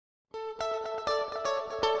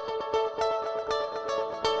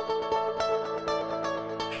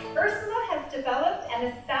developed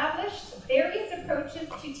and established various approaches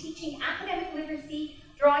to teaching academic literacy,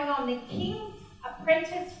 drawing on the King's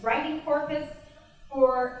Apprentice Writing Corpus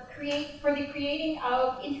for the creating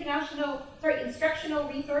of instructional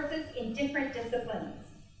resources in different disciplines.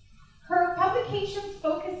 Her publications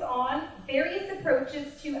focus on various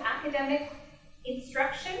approaches to academic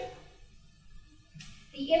instruction,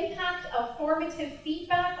 the impact of formative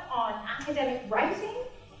feedback on academic writing,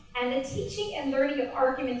 and the teaching and learning of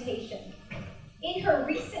argumentation. In her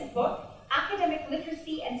recent book, Academic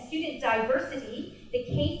Literacy and Student Diversity, The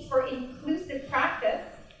Case for Inclusive Practice,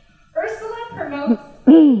 Ursula promotes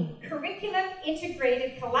a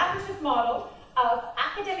curriculum-integrated collaborative model of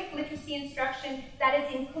academic literacy instruction that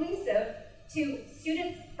is inclusive to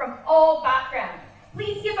students from all backgrounds.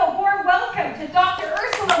 Please give a warm welcome to Dr.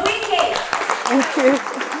 Ursula WIngate. Thank you.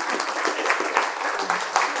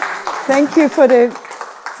 Thank you for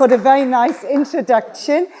the very nice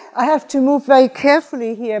introduction. I have to move very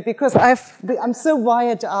carefully here because I'm so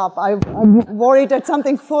wired up. I'm worried that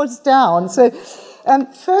something falls down. So,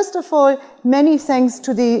 first of all, many thanks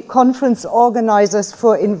to the conference organizers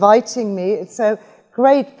for inviting me. It's a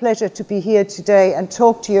great pleasure to be here today and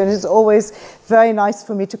talk to you, and it's always very nice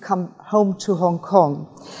for me to come home to Hong Kong.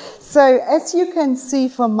 So, as you can see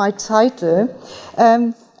from my title,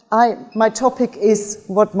 my topic is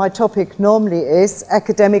what my topic normally is,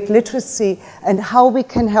 academic literacy, and how we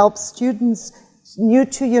can help students new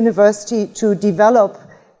to university to develop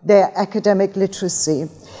their academic literacy.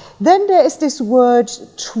 Then there is this word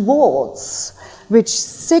towards, which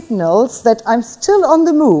signals that I'm still on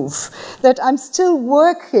the move, that I'm still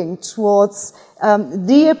working towards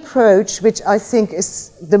the approach which I think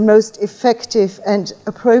is the most effective and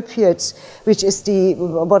appropriate, which is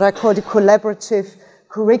what I call the collaborative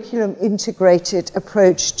curriculum integrated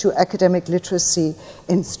approach to academic literacy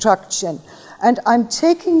instruction. And I'm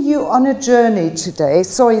taking you on a journey today.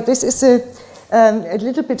 Sorry, this is a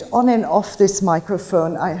little bit on and off this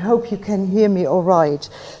microphone. I hope you can hear me all right.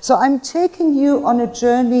 So I'm taking you on a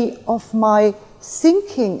journey of my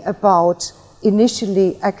thinking about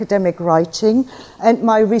initially academic writing and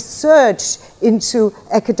my research into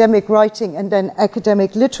academic writing and then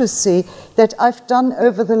academic literacy that I've done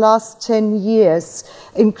over the last 10 years,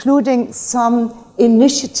 including some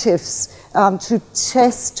initiatives to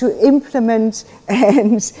test, to implement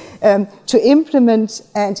and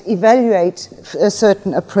evaluate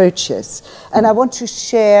certain approaches. And I want to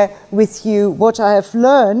share with you what I have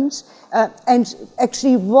learned and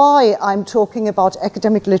actually why I'm talking about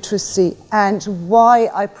academic literacy and why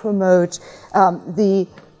I promote the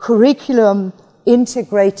curriculum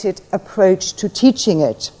integrated approach to teaching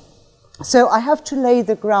it. So I have to lay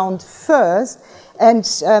the ground first and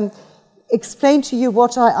explain to you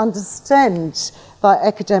what I understand by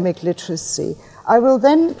academic literacy. I will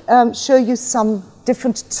then show you some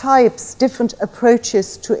different types, different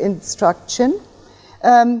approaches to instruction.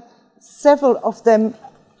 Several of them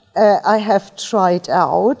I have tried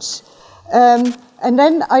out. And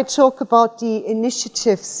then I talk about the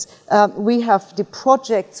initiatives. We have the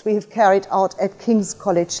projects we have carried out at King's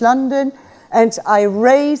College London, and I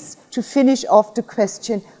raise to finish off the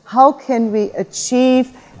question, how can we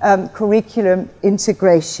achieve curriculum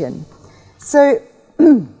integration? So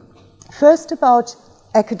first about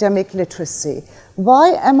academic literacy. Why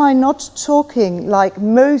am I not talking like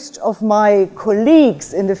most of my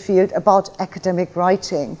colleagues in the field about academic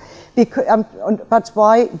writing? But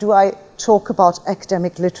why do I talk about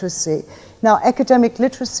academic literacy? Now, academic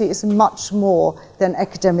literacy is much more than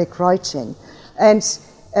academic writing. And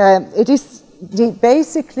it is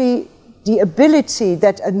basically the ability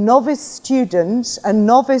that a novice student, a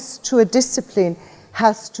novice to a discipline,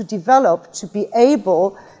 has to develop to be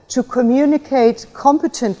able to communicate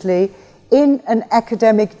competently in an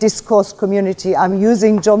academic discourse community. I'm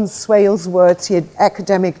using John Swale's words here,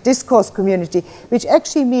 academic discourse community, which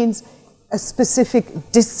actually means a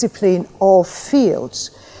specific discipline or field.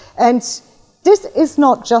 And this is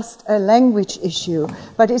not just a language issue,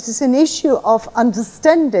 but it is an issue of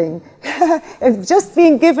understanding. Just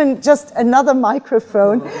being given just another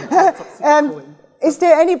microphone. Is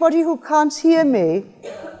there anybody who can't hear me?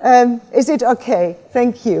 Is it okay?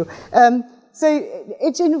 Thank you. So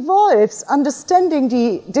it involves understanding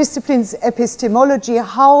the discipline's epistemology.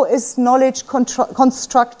 How is knowledge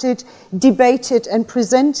constructed, debated, and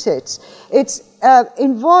presented? It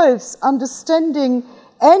involves understanding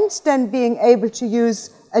and then being able to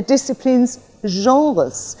use a discipline's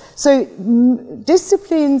genres. So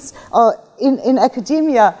disciplines are in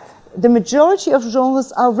academia, the majority of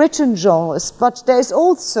genres are written genres, but there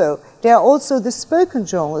are also the spoken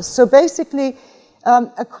genres. So basically,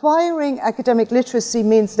 Acquiring academic literacy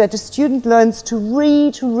means that a student learns to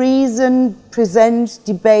read, reason, present,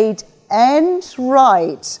 debate, and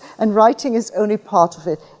write. And writing is only part of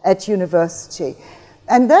it at university.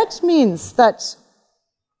 And that means that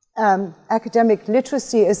academic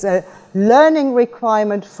literacy is a learning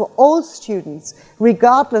requirement for all students,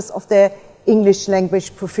 regardless of their English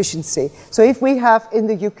language proficiency. So if we have in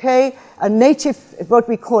the UK a native, what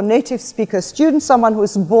we call native speaker student, someone who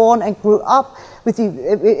is born and grew up with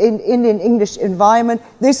in an English environment,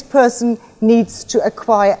 this person needs to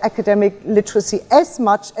acquire academic literacy as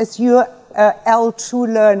much as your L2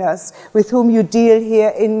 learners with whom you deal here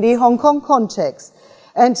in the Hong Kong context.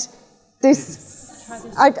 And this,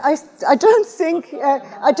 I don't think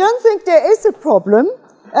there is a problem.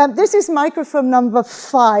 This is microphone number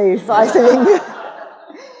 5, I think.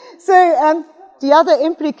 So the other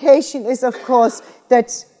implication is, of course,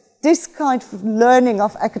 that this kind of learning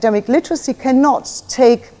of academic literacy cannot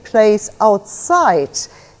take place outside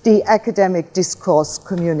the academic discourse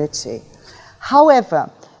community. However,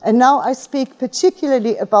 and now I speak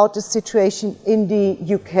particularly about the situation in the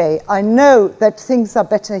UK. I know that things are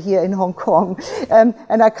better here in Hong Kong,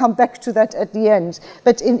 and I come back to that at the end.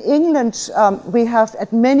 But in England, we have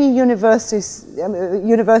at many universities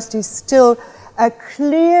still a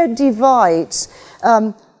clear divide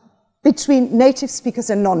between native speakers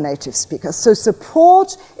and non-native speakers. So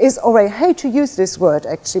support is, or I hate to use this word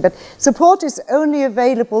actually, but support is only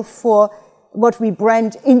available for what we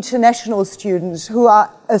brand international students who are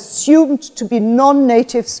assumed to be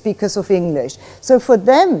non-native speakers of English. So for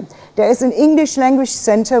them, there is an English language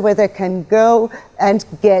center where they can go and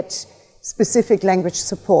get specific language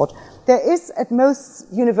support. There is at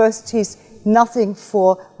most universities nothing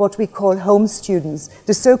for what we call home students,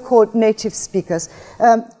 the so-called native speakers.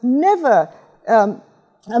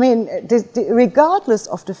 Regardless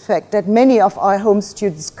of the fact that many of our home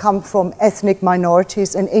students come from ethnic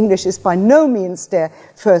minorities and English is by no means their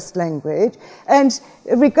first language, and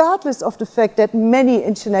regardless of the fact that many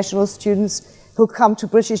international students who come to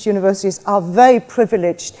British universities are very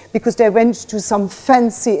privileged because they went to some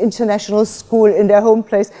fancy international school in their home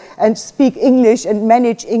place and speak English and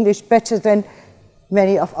manage English better than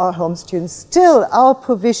many of our home students. Still, our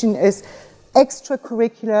provision is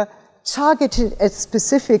extracurricular, targeted at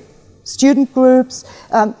specific student groups,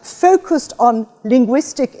 focused on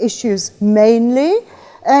linguistic issues mainly,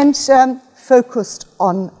 and focused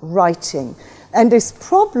on writing. And this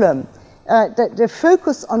problem, that the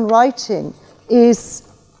focus on writing is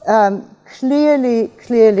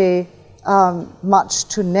clearly much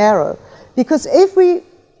too narrow. Because if we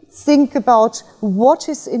think about what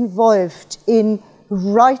is involved in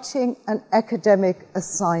writing an academic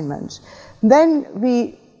assignment, then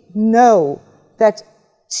we know that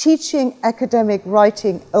teaching academic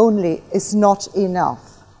writing only is not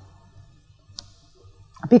enough,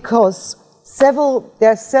 because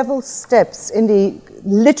there are several steps in the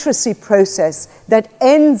literacy process that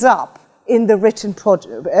ends up in the written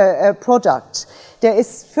product. There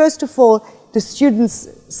is, first of all, the student's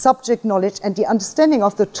subject knowledge and the understanding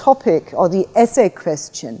of the topic or the essay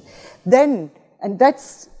question. Then, and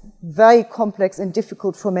that's very complex and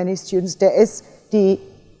difficult for many students, there is the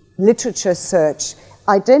literature search,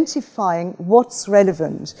 identifying what's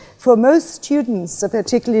relevant. For most students,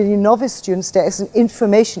 particularly novice students, there is an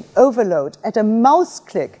information overload. At a mouse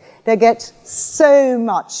click, they get so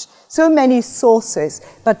many sources,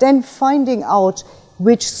 but then finding out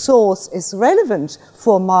which source is relevant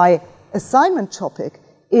for my assignment topic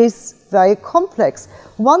is very complex.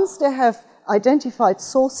 Once they have identified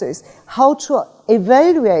sources, how to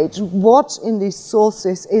evaluate what in these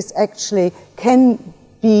sources is actually can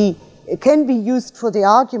be used for the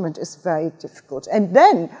argument is very difficult. And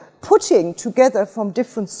then putting together from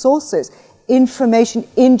different sources information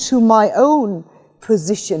into my own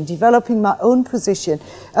position, developing my own position,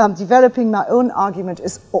 developing my own argument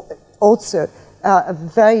is also a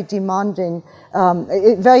very demanding,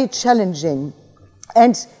 very challenging.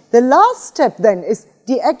 And the last step then is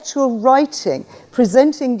the actual writing,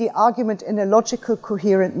 presenting the argument in a logical,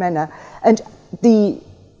 coherent manner. And the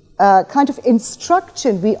kind of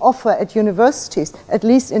instruction we offer at universities, at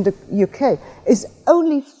least in the UK, is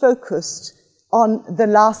only focused on the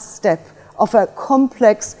last step of a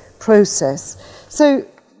complex process. So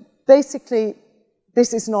basically,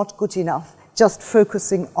 this is not good enough, just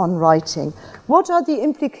focusing on writing. What are the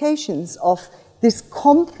implications of this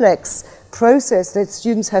complex process that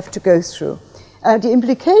students have to go through? The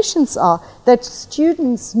implications are that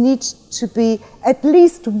students need to be at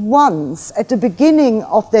least once at the beginning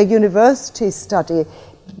of their university study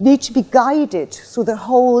need to be guided through the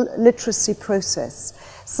whole literacy process.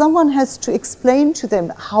 Someone has to explain to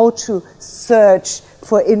them how to search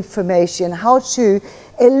for information, how to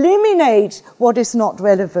eliminate what is not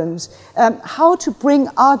relevant, how to bring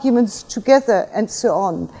arguments together, and so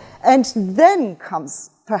on. And then comes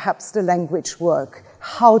perhaps the language work,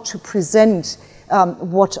 how to present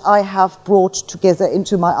what I have brought together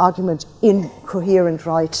into my argument in coherent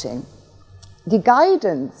writing. The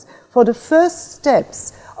guidance for the first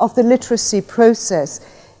steps of the literacy process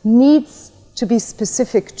needs to be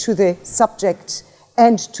specific to the subject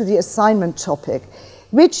and to the assignment topic,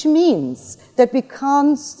 which means that we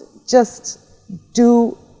can't just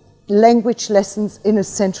do language lessons in a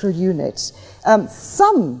central unit.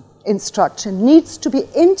 Some instruction needs to be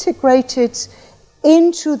integrated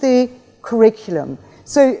into the curriculum.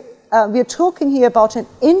 So we're talking here about an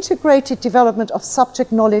integrated development of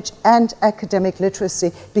subject knowledge and academic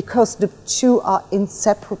literacy, because the two are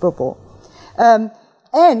inseparable.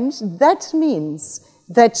 And that means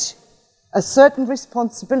that a certain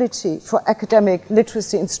responsibility for academic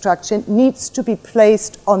literacy instruction needs to be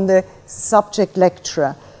placed on the subject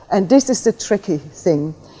lecturer. And this is the tricky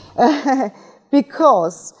thing,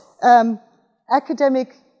 because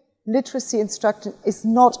academic literacy instruction is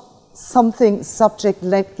not something subject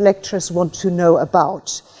lecturers want to know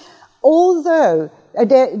about. Although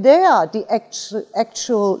they are the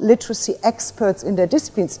actual literacy experts in their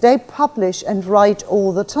disciplines, they publish and write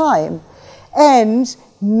all the time. And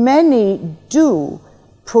many do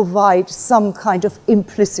provide some kind of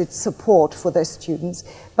implicit support for their students,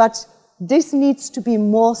 but this needs to be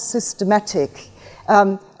more systematic.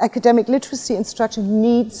 Academic literacy instruction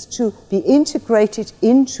needs to be integrated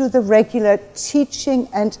into the regular teaching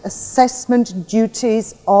and assessment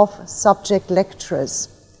duties of subject lecturers.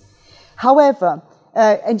 However,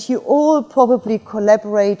 and you all probably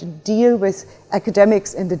collaborate and deal with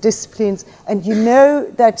academics in the disciplines, and you know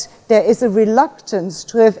that there is a reluctance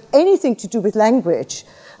to have anything to do with language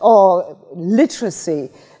or literacy.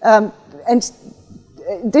 And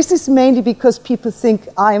this is mainly because people think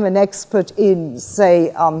I'm an expert in,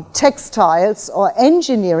 say, textiles or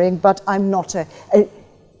engineering, but I'm not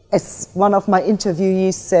as one of my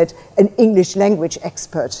interviewees said, an English language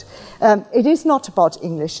expert. It is not about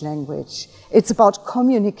English language. It's about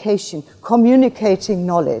communication, communicating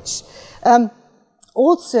knowledge.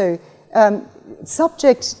 Also,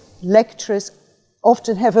 subject lecturers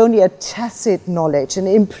often have only a tacit knowledge, an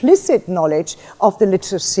implicit knowledge of the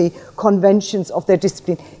literacy conventions of their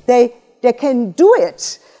discipline. They can do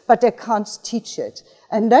it, but they can't teach it.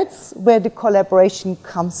 And that's where the collaboration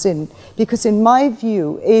comes in. Because in my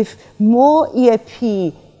view, if more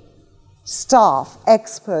EAP staff,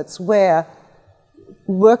 experts were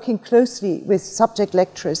working closely with subject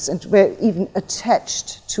lecturers and were even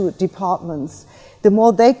attached to departments, the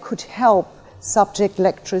more they could help subject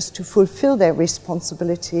lecturers to fulfill their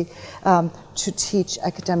responsibility to teach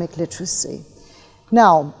academic literacy.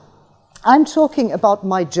 Now, I'm talking about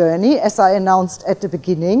my journey, as I announced at the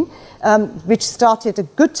beginning, which started a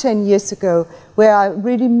good 10 years ago, where I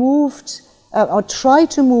really moved, or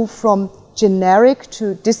tried to move from generic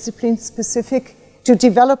to discipline-specific, to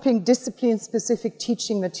developing discipline-specific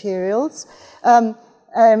teaching materials.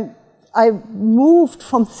 I moved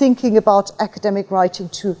from thinking about academic writing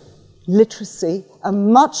to literacy, a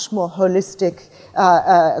much more holistic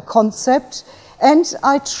concept. And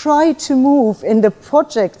I try to move in the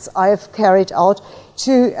projects I have carried out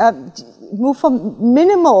to move from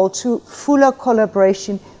minimal to fuller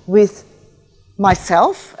collaboration with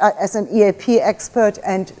myself as an EAP expert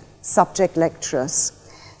and subject lecturers.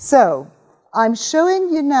 So I'm showing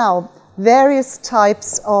you now various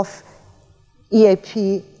types of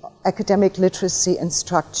EAP, academic literacy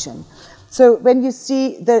instruction. So when you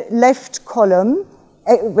see the left column,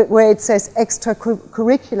 where it says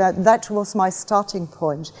extracurricular, that was my starting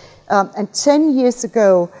point. And 10 years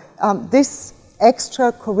ago, this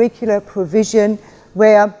extracurricular provision,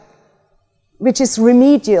 which is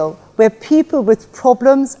remedial, where people with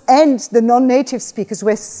problems and the non-native speakers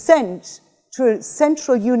were sent to a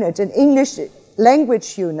central unit, an English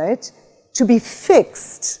language unit, to be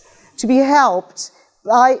fixed, to be helped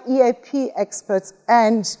by EAP experts,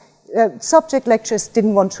 and subject lecturers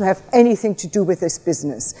didn't want to have anything to do with this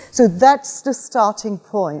business. So that's the starting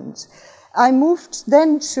point. I moved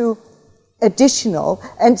then to additional,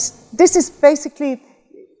 and this is basically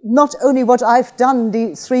not only what I've done,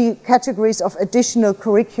 the 3 categories of additional,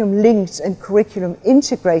 curriculum linked and curriculum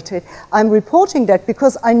integrated. I'm reporting that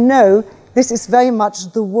because I know this is very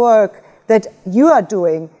much the work that you are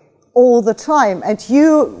doing all the time, and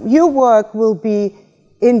your work will be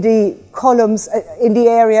in the columns, in the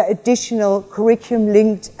area additional, curriculum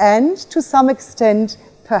linked, and to some extent,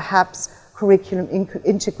 perhaps curriculum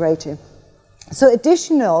integrated. So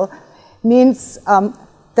additional means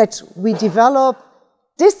that we develop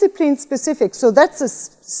discipline-specific, so that's a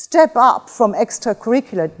step up from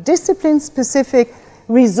extracurricular, discipline-specific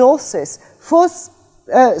resources for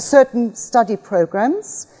certain study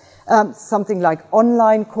programs, something like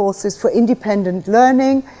online courses for independent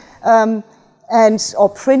learning, or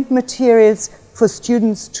print materials for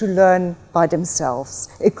students to learn by themselves.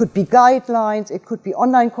 It could be guidelines, it could be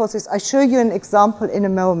online courses. I'll show you an example in a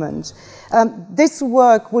moment. This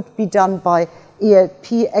work would be done by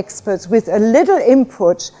ELP experts with a little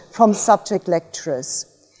input from subject lecturers.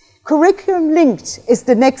 Curriculum linked is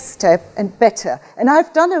the next step and better. And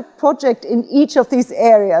I've done a project in each of these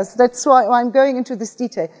areas. That's why I'm going into this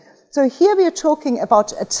detail. So here we are talking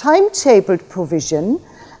about a timetabled provision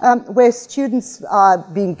where students are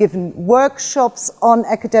being given workshops on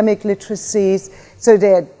academic literacies. So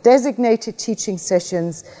they're designated teaching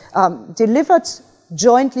sessions delivered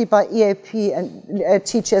jointly by EAP and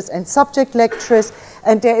teachers and subject lecturers.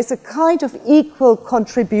 And there is a kind of equal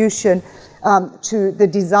contribution to the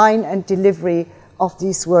design and delivery of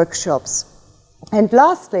these workshops. And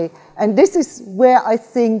lastly, and this is where I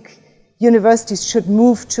think universities should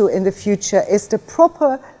move to in the future, is the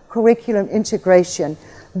proper curriculum integration,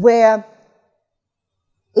 where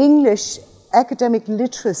English academic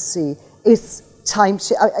literacy is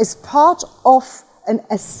part of an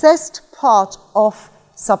assessed part of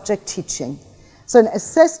subject teaching. So an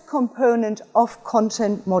assessed component of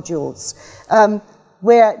content modules,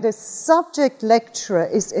 where the subject lecturer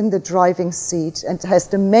is in the driving seat and has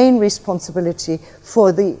the main responsibility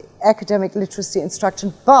for the academic literacy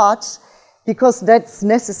instruction, but because that's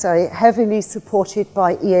necessary, heavily supported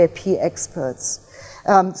by EAP experts.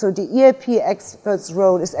 So the EAP expert's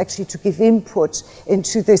role is actually to give input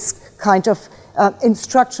into this kind of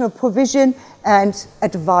instructional provision and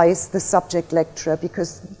advise the subject lecturer,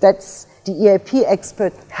 because that's the EAP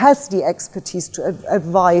expert has the expertise to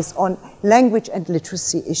advise on language and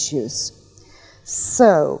literacy issues.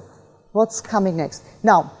 So, what's coming next?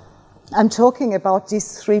 Now, I'm talking about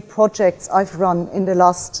these 3 projects I've run in the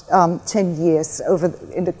last 10 years,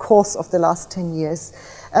 in the course of the last 10 years.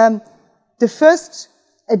 The first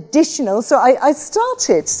additional, so I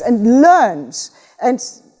started and learned, and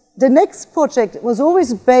the next project was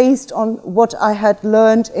always based on what I had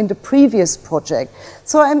learned in the previous project.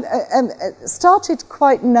 So I started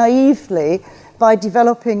quite naively by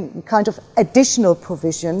developing kind of additional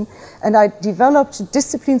provision, and I developed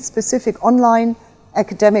discipline-specific online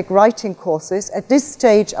academic writing courses. At this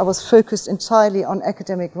stage, I was focused entirely on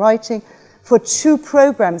academic writing for 2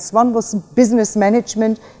 programs. One was business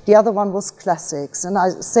management, the other one was classics, and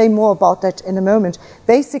I'll say more about that in a moment,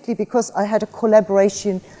 basically because I had a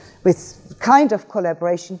collaboration with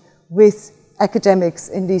academics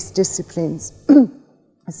in these disciplines. The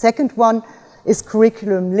second one is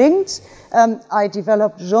curriculum linked. I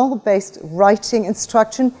developed genre-based writing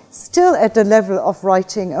instruction, still at the level of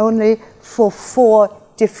writing only, for 4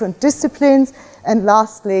 different disciplines. And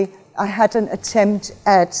lastly, I had an attempt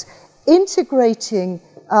at integrating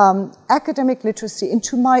academic literacy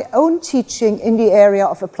into my own teaching in the area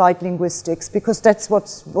of applied linguistics, because that's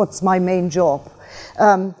what's my main job.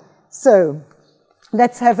 So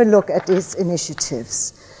let's have a look at these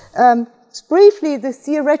initiatives. Briefly, the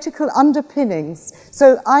theoretical underpinnings.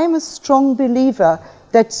 So I'm a strong believer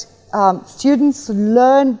that students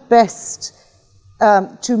learn best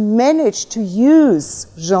to manage to use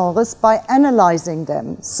genres by analyzing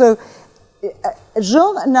them. So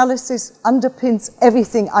genre analysis underpins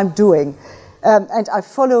everything I'm doing. And I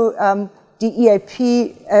follow the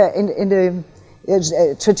EAP in the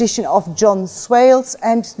tradition of John Swales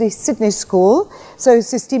and the Sydney School, so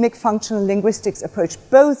systemic functional linguistics approach.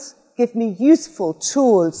 Both give me useful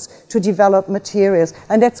tools to develop materials,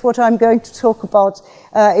 and that's what I'm going to talk about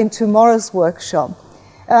in tomorrow's workshop.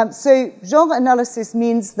 So genre analysis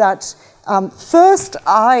means that first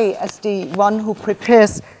I, as the one who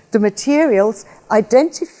prepares the materials,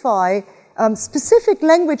 identify specific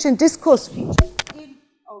language and discourse features in,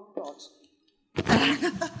 oh God.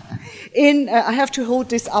 I have to hold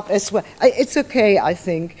this up as well. It's okay, I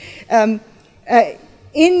think.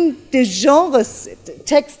 In the genres,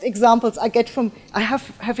 text examples I get from, I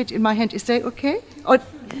have it in my hand. Is that okay? Or,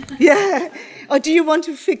 yeah. Or do you want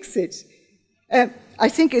to fix it? I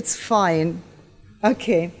think it's fine.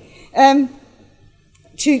 Okay. And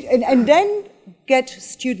then get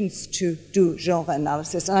students to do genre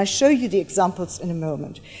analysis. And I'll show you the examples in a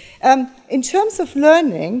moment. In terms of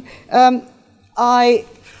learning,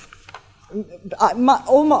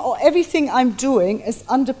 everything I'm doing is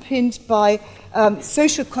underpinned by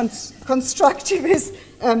social constructivist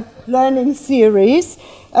learning theories.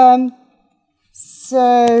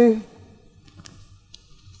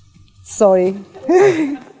 Sorry.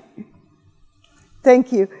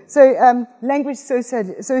 Thank you. So language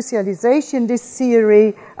socialization, this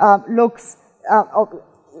theory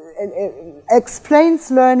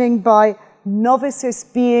explains learning by novices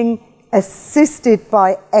being assisted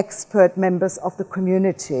by expert members of the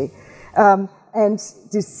community. And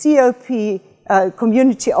the COP,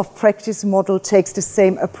 Community of Practice model, takes the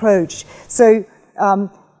same approach. So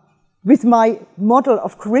with my model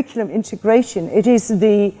of curriculum integration, it is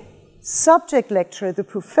the subject lecturer, the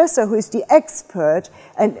professor, who is the expert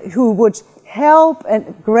and who would help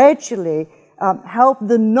and gradually help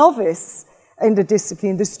the novice in the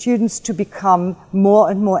discipline, the students, to become more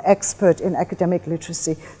and more expert in academic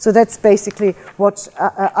literacy. So that's basically what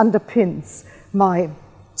underpins my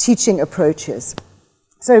teaching approaches.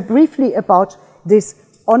 So briefly about these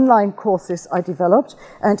online courses I developed,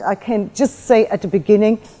 and I can just say at the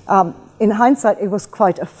beginning, in hindsight, it was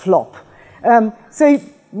quite a flop. So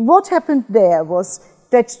what happened there was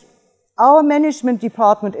that our management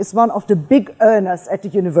department is one of the big earners at the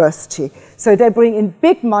university. So they bring in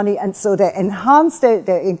big money, and so they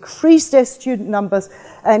they increase their student numbers.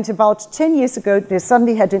 And about 10 years ago, they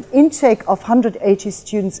suddenly had an intake of 180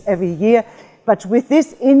 students every year. But with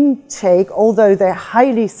this intake, although they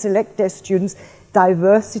highly select their students,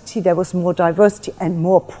 there was more diversity and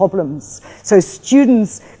more problems. So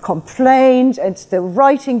students complained, and the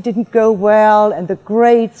writing didn't go well, and the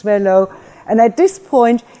grades were low. And at this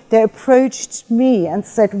point, they approached me and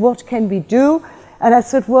said, what can we do? And I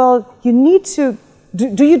said, well, you need to,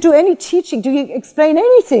 do you do any teaching? Do you explain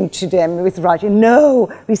anything to them with writing?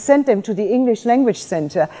 No, we sent them to the English Language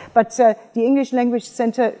Center. But the English Language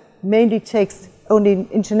Center mainly takes only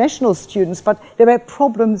international students, but there were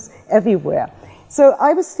problems everywhere. So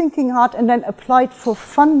I was thinking hard and then applied for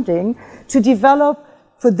funding to develop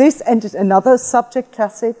for this and another subject,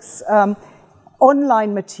 classics,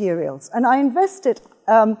 online materials. And I invested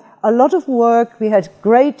a lot of work. We had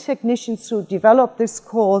great technicians who developed this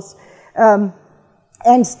course. And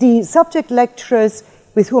the subject lecturers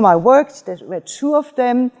with whom I worked, there were 2 of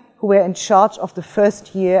them who were in charge of the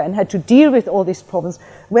first year and had to deal with all these problems,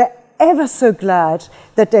 were ever so glad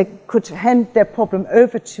that they could hand their problem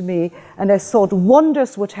over to me, and I thought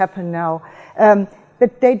wonders would happen now.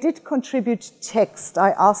 But they did contribute text.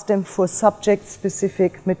 I asked them for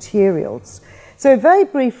subject-specific materials. So very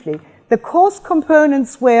briefly, the course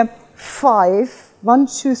components were 5, 1,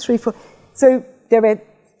 2, 3, 4. So there were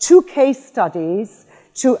 2 case studies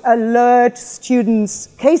to alert students,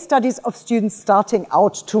 case studies of students starting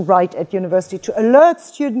out to write at university, to alert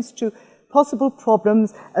students to possible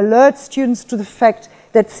problems, alert students to the fact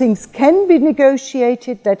that things can be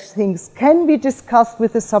negotiated, that things can be discussed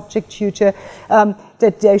with the subject tutor,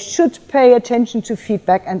 that they should pay attention to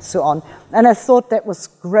feedback, and so on. And I thought that was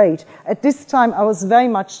great. At this time, I was very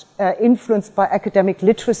much influenced by academic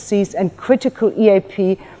literacies and critical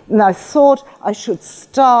EAP, and I thought I should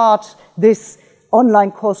start this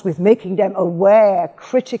online course with making them aware,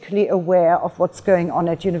 critically aware of what's going on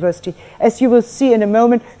at university. As you will see in a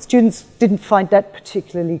moment, students didn't find that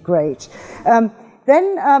particularly great.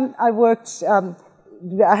 Then I worked,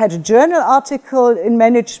 I had a journal article in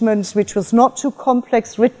management which was not too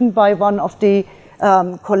complex, written by one of the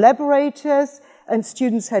collaborators, and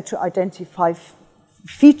students had to identify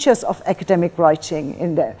features of academic writing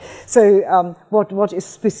in there. So what is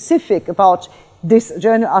specific about this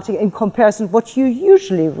journal article in comparison to what you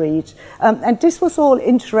usually read. And this was all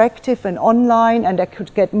interactive and online, and I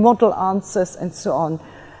could get model answers and so on.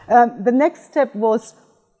 The next step was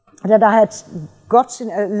that I had gotten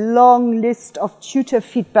a long list of tutor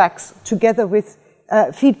feedbacks together with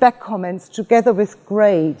feedback comments together with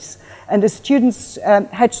grades. And the students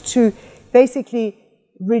had to basically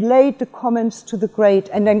relate the comments to the grade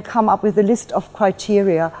and then come up with a list of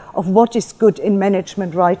criteria of what is good in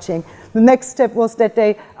management writing. The next step was that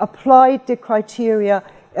they applied the criteria.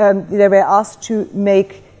 They were asked to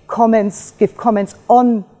make comments, give comments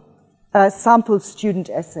on sample student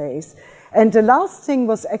essays. And the last thing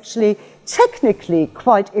was actually technically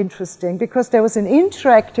quite interesting, because there was an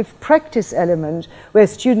interactive practice element where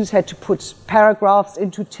students had to put paragraphs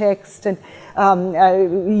into text and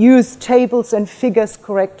use tables and figures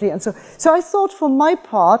correctly. And so I thought, for my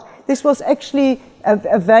part, this was actually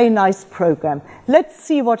a very nice program. Let's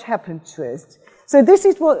see what happened to it. So this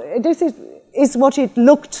is what it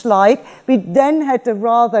looked like. We then had a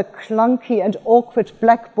rather clunky and awkward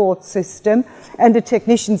blackboard system, and the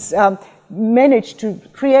technicians managed to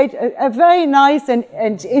create a very nice and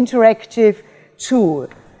interactive tool.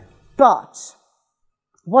 But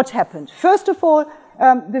what happened? First of all,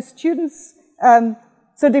 the students,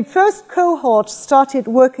 so the first cohort started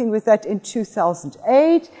working with that in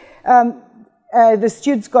 2008. The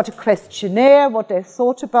students got a questionnaire, what they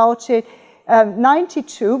thought about it.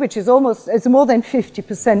 92, which is more than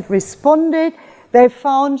 50% responded. They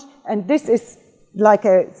found, and this is like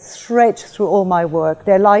a thread through all my work,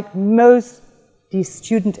 they like most these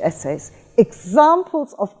student essays,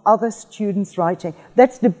 examples of other students' writing.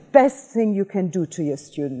 That's the best thing you can do to your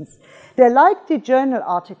students. They liked the journal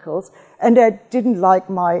articles, and they didn't like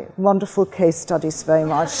my wonderful case studies very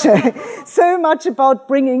much. So much about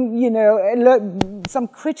bringing, you know, some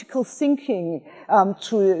critical thinking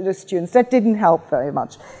to the students. That didn't help very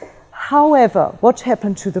much. However, what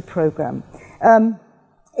happened to the program?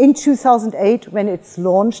 In 2008, when it's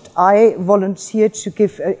launched, I volunteered to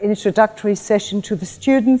give an introductory session to the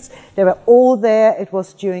students. They were all there. It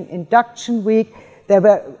was during induction week. They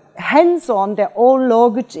were hands-on. They're all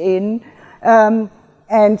logged in.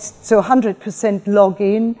 And so 100%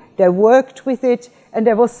 login. They worked with it. And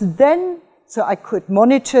there was then, so I could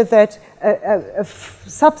monitor that,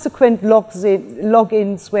 subsequent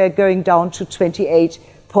logins were going down to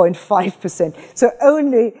 28.5%. So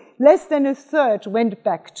only less than a third went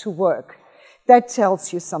back to work. That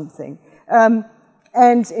tells you something.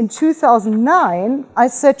 And in 2009, I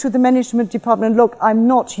said to the management department, look, I'm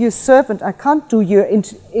not your servant. I can't do your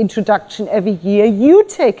introduction every year. You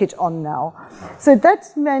take it on now. So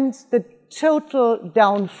that meant the total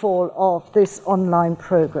downfall of this online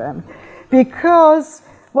program. Because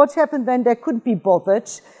what happened then, they couldn't be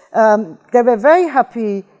bothered. They were very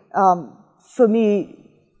happy for me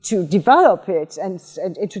to develop it and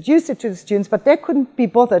introduce it to the students, but they couldn't be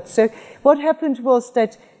bothered. So what happened was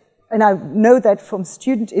that, and I know that from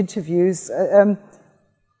student interviews,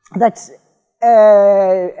 that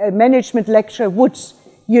a management lecturer would,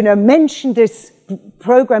 you know, mention this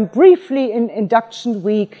program briefly in induction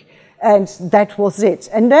week, and that was it.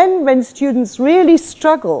 And then when students really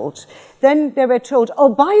struggled, then they were told, oh,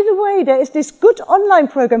 by the way, there is this good online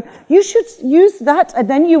program. You should use that, and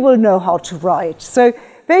then you will know how to write. So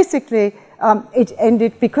basically, it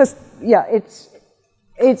ended because, yeah, it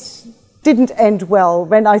didn't end well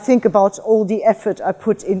when I think about all the effort I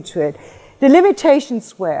put into it. The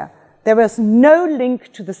limitations were, there was no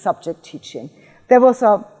link to the subject teaching. There was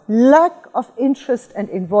a lack of interest and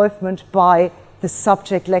involvement by the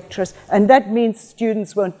subject lecturers, and that means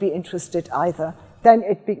students won't be interested either. Then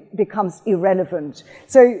it becomes irrelevant.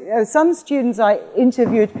 So some students I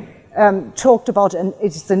interviewed talked about, and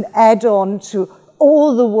it's an add-on to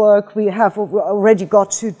all the work we have already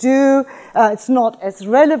got to do. It's not as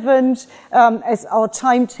relevant as our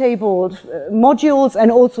timetabled modules,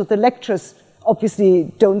 and also the lecturers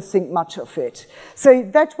obviously don't think much of it. So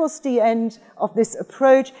that was the end of this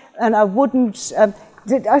approach, and I wouldn't,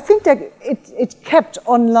 I think that it kept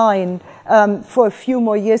online for a few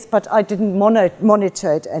more years, but I didn't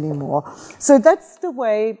monitor it anymore. So that's the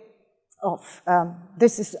way of,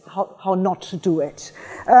 this is how not to do it.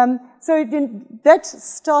 So that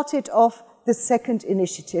started off the second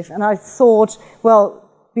initiative, and I thought, well,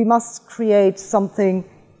 we must create something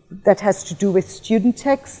that has to do with student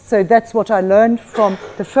text. So that's what I learned from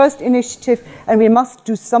the first initiative, and we must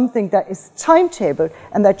do something that is timetabled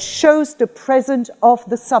and that shows the presence of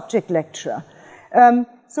the subject lecturer.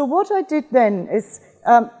 So what I did then is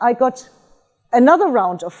I got another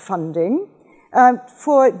round of funding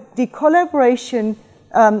for the collaboration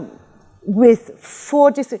with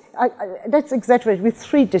that's exaggerated, with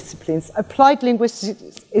 3 disciplines. Applied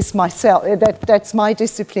linguistics is that's my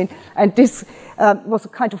discipline, and this was a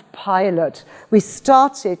kind of pilot. We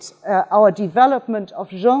started our development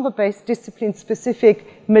of genre-based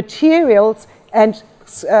discipline-specific materials and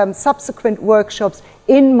subsequent workshops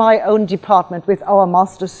in my own department with our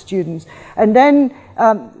master's students, and then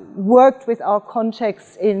worked with our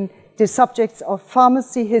contacts in the subjects of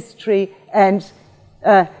pharmacy history and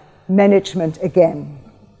management again.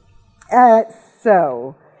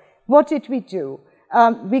 So, what did we do?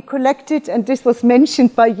 We collected, and this was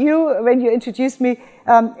mentioned by you when you introduced me,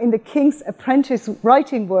 in the King's Apprentice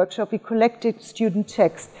Writing Workshop, we collected student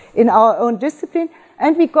text in our own discipline,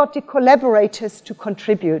 and we got the collaborators to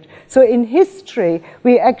contribute. So in history,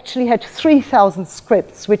 we actually had 3,000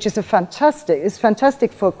 scripts, which is it's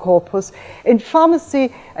fantastic for a corpus. In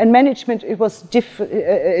pharmacy and management, it was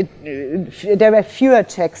there were fewer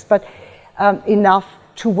texts, but enough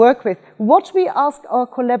to work with. What we ask our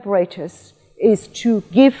collaborators is to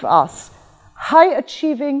give us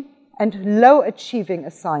high-achieving and low-achieving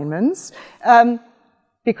assignments,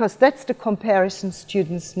 because that's the comparison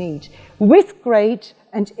students need, with grade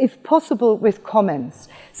and, if possible, with comments.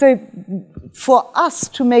 So for us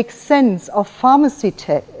to make sense of pharmacy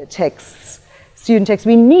texts, student texts,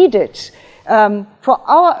 we needed, for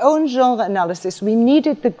our own genre analysis, we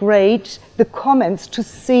needed the grade, the comments to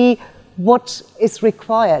see what is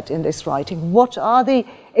required in this writing, what are the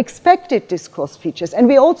expected discourse features. And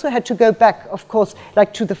we also had to go back, of course,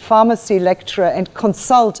 like to the pharmacy lecturer and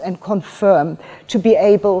consult and confirm to be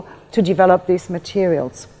able to develop these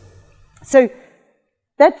materials. So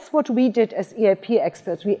that's what we did as EAP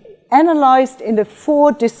experts. We analyzed in the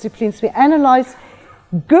 4 disciplines. We analyzed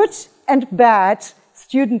good and bad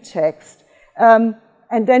student text, and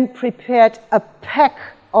then prepared a pack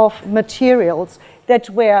of materials that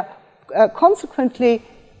were consequently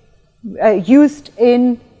used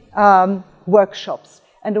in workshops.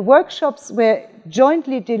 And the workshops were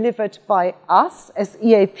jointly delivered by us as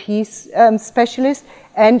EAP specialists,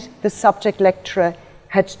 and the subject lecturer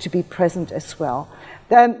had to be present as well.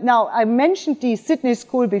 Now, I mentioned the Sydney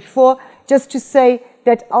School before, just to say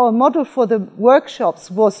that our model for the workshops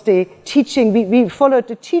was the teaching. We followed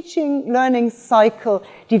the teaching learning cycle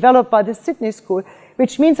developed by the Sydney School,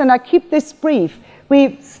 which means, and I keep this brief,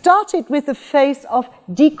 we started with the phase of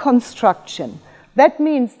deconstruction. That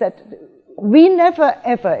means that we never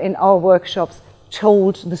ever in our workshops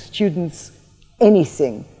told the students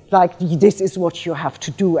anything, like this is what you have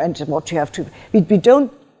to do and what you have to, we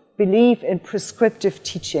don't believe in prescriptive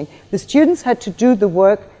teaching. The students had to do the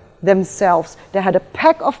work themselves. They had a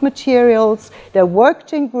pack of materials, they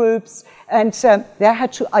worked in groups, and they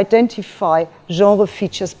had to identify genre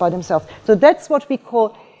features by themselves. So that's what we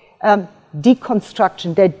call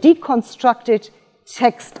deconstruction. They deconstructed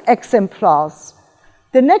text exemplars.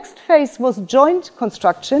 The next phase was joint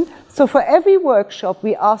construction. So for every workshop,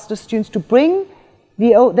 we asked the students to bring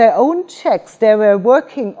their own text they were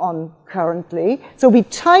working on currently. So we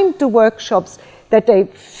timed the workshops that they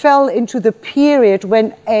fell into the period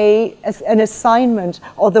when an assignment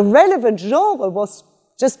or the relevant genre was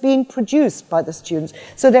just being produced by the students.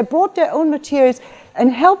 So they brought their own materials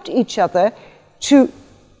and helped each other to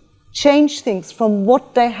change things from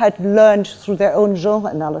what they had learned through their own genre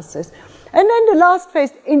analysis. And then the last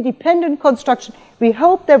phase, independent construction, we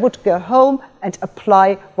hoped they would go home and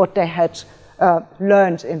apply what they had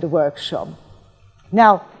learned in the workshop.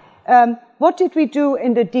 Now, what did we do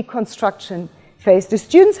in the deconstruction phase? The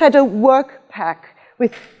students had a work pack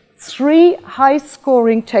with 3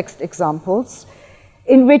 high-scoring text examples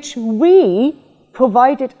in which we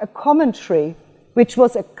provided a commentary, which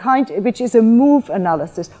is a move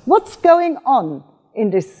analysis. What's going on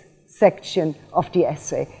in this section of the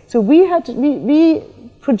essay? So we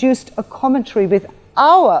produced a commentary with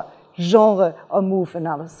our genre or move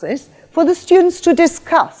analysis for the students to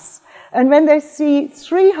discuss. And when they see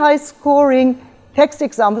 3 high-scoring text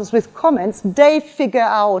examples with comments, they figure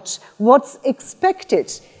out what's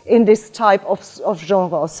expected in this type of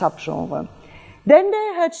genre or subgenre. Then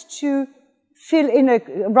they had to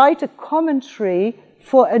write a commentary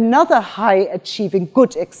for another high-achieving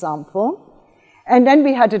good example. And then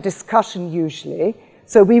we had a discussion usually.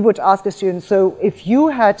 So we would ask the students, so if you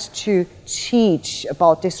had to teach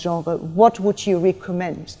about this genre, what would you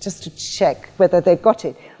recommend? Just to check whether they got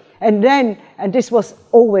it. And this was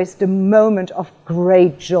always the moment of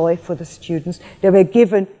great joy for the students. They were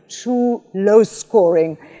given 2 low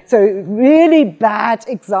scoring, so really bad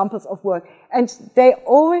examples of work. And they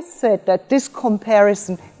always said that this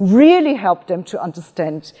comparison really helped them to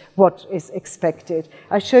understand what is expected.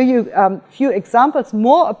 I show you a few examples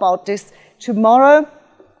more about this tomorrow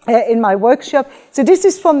in my workshop. So this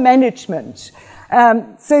is for management. I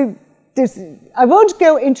won't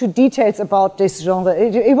go into details about this genre.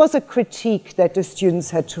 It was a critique that the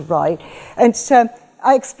students had to write. And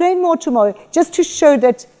I explain more tomorrow, just to show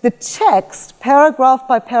that the text, paragraph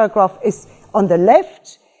by paragraph, is on the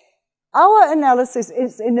left. Our analysis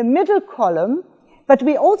is in the middle column, but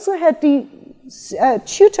we also had the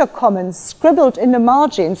tutor comments scribbled in the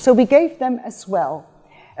margin, so we gave them as well.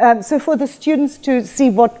 So for the students to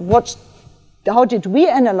see how did we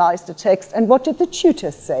analyze the text and what did the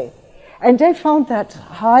tutors say. And they found that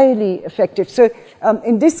highly effective. So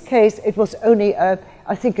in this case, it was only, I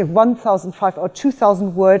think, a 1,500 or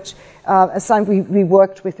 2,000 word assignment. We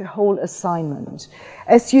worked with the whole assignment.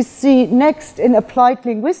 As you see next in applied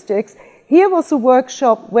linguistics, here was a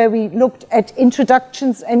workshop where we looked at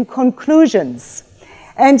introductions and conclusions.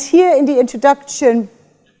 And here in the introduction,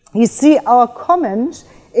 you see our comment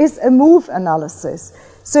is a move analysis.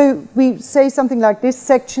 So we say something like this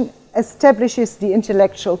section establishes the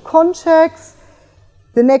intellectual context.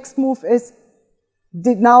 The next move is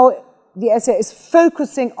now the essay is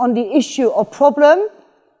focusing on the issue or problem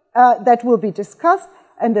that will be discussed,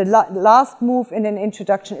 and the last move in an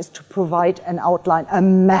introduction is to provide an outline, a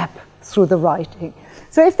map through the writing.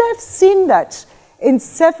 So if they've seen that in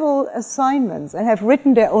several assignments and have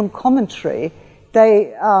written their own commentary,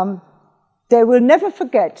 they will never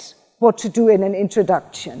forget what to do in an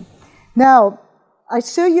introduction. Now, I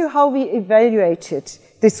show you how we evaluated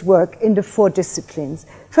this work in the 4 disciplines.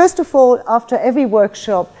 First of all, after every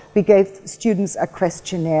workshop, we gave students a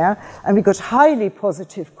questionnaire, and we got highly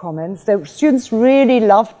positive comments. The students really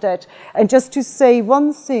loved that. And just to say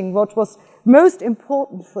one thing, what was most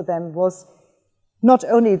important for them was not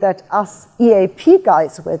only that us EAP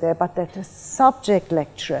guys were there, but that the subject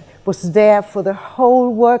lecturer was there for the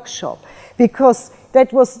whole workshop, because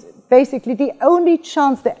that was basically the only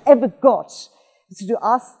chance they ever got to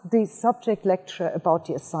ask the subject lecturer about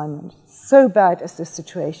the assignment. So bad is the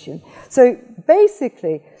situation. So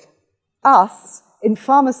basically, us, in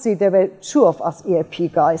pharmacy, there were 2 of us EAP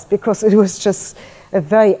guys, because it was just a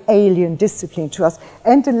very alien discipline to us.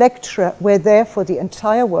 And the lecturer were there for the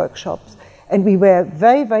entire workshops. And we were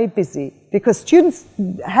very, very busy, because students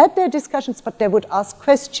had their discussions, but they would ask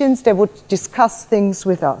questions, they would discuss things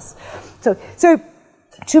with us. So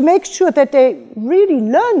to make sure that they really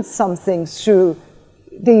learned something through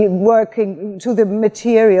the working, to the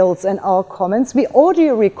materials and our comments, we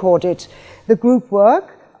audio recorded the group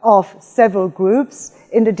work of several groups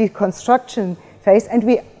in the deconstruction phase, and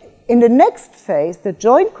we, in the next phase, the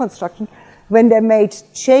joint construction, when they made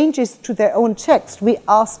changes to their own text, we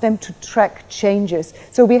asked them to track changes.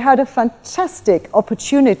 So we had a fantastic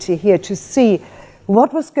opportunity here to see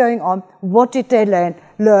what was going on, what did they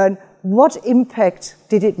learn, what impact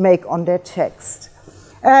did it make on their text.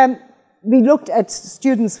 We looked at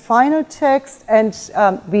students' final text, and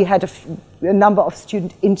we had a number of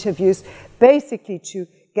student interviews, basically to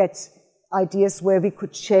get ideas where we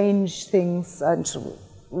could change things and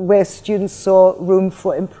where students saw room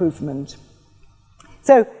for improvement.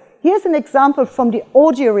 So here's an example from the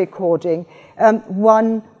audio recording,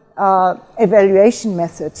 one evaluation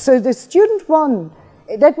method. So the student 1,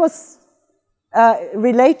 that was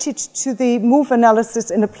related to the move analysis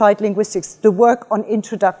in applied linguistics, the work on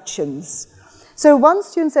introductions. So one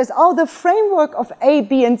student says, oh, the framework of A,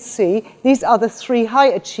 B, and C, these are the 3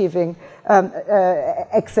 high-achieving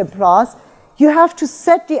exemplars. You have to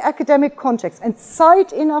set the academic context and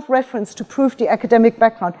cite enough reference to prove the academic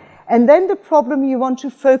background, and then the problem you want to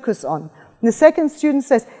focus on. And the second student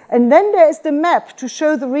says, and then there is the map to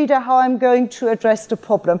show the reader how I'm going to address the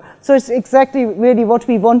problem. So it's exactly really what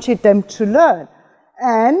we wanted them to learn.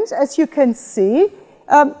 And as you can see,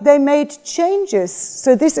 they made changes.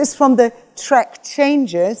 So this is from the track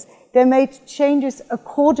changes. They made changes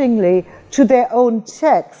accordingly to their own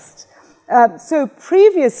text. So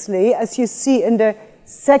previously, as you see in the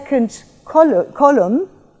second column,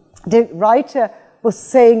 the writer was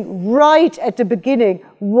saying right at the beginning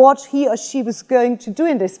what he or she was going to do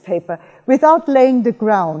in this paper without laying the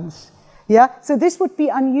ground. Yeah? So this would be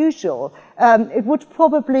unusual. It would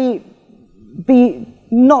probably be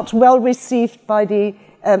not well received by the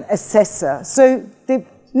assessor. So the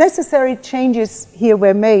necessary changes here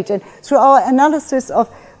were made. And through our analysis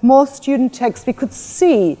of more student text, we could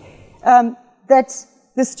see that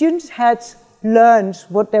the students had learned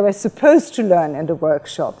what they were supposed to learn in the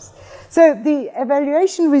workshops. So the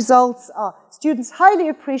evaluation results are students highly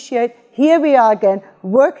appreciate, here we are again,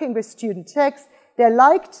 working with student text. They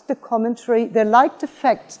liked the commentary, they liked the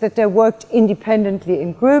fact that they worked independently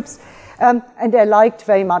in groups, and they liked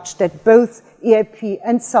very much that both EAP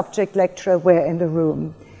and subject lecturer were in the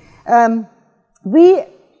room. We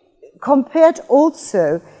compared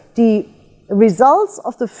also the results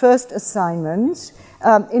of the first assignment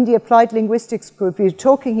in the applied linguistics group. We're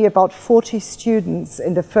talking here about 40 students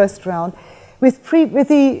in the first round with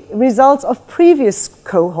the results of previous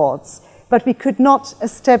cohorts, but we could not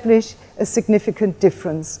establish a significant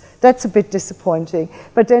difference. That's a bit disappointing.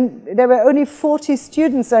 But then there were only 40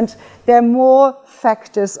 students, and there are more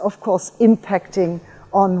factors, of course, impacting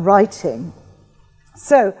on writing.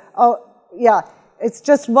 So, yeah, it's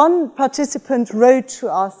just one participant wrote to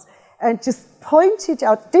us and just pointed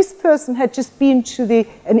out, this person had just been to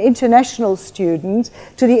an international student,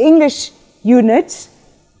 to the English unit,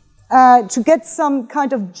 to get some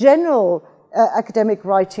kind of general academic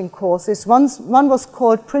writing courses. One was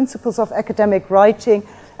called Principles of Academic Writing,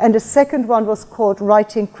 and the second one was called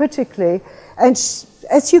Writing Critically. And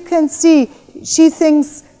as you can see, she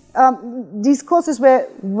thinks these courses were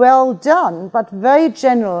well done, but very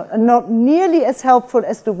general and not nearly as helpful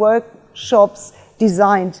as the workshops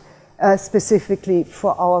designed specifically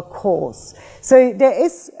for our course. So there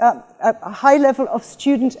is a high level of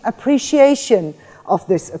student appreciation of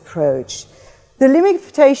this approach. The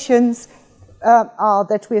limitations are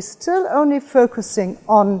that we're still only focusing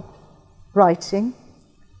on writing.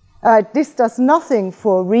 This does nothing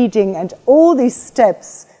for reading and all these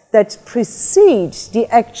steps that precede the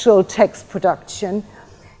actual text production.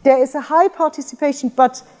 There is a high participation,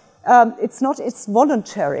 but it's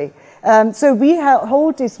voluntary. So we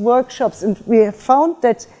hold these workshops, and we have found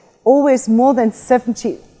that always more than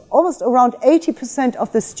 70, almost around 80%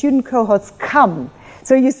 of the student cohorts come.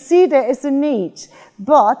 So you see there is a need,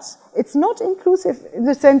 but it's not inclusive in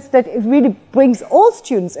the sense that it really brings all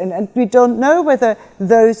students in, and we don't know whether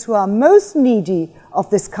those who are most needy of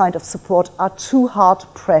this kind of support are too hard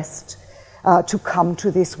pressed to come to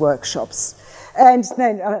these workshops. And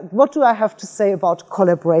then what do I have to say about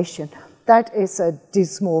collaboration? That is a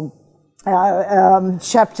dismal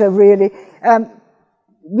chapter, really.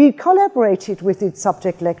 We collaborated with the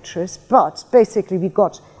subject lecturers, but basically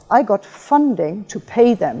I got funding to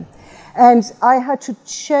pay them. And I had to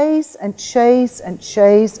chase and chase and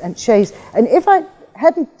chase and chase. And if I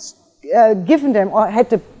hadn't given them, or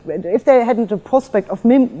if they hadn't the prospect of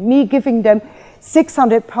me giving them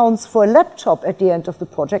 £600 for a laptop at the end of the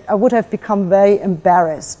project, I would have become very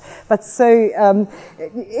embarrassed. But so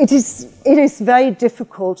it is very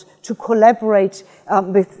difficult to collaborate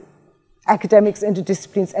with academics and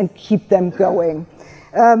disciplines and keep them going.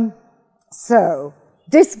 So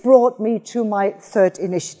this brought me to my third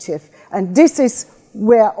initiative, and this is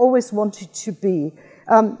where I always wanted to be.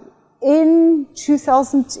 In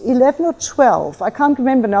 2011 or 12, I can't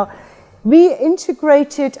remember now, we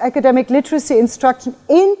integrated academic literacy instruction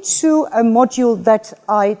into a module that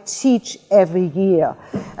I teach every year.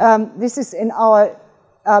 This is in our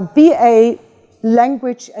BA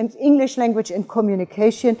Language and English Language and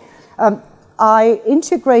Communication. I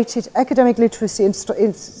integrated academic literacy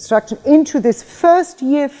instruction into this first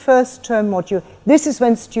year, first term module. This is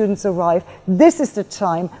when students arrive. This is the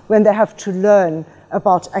time when they have to learn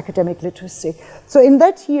about academic literacy. So in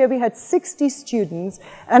that year we had 60 students,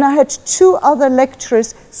 and I had 2 other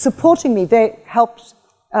lecturers supporting me. They helped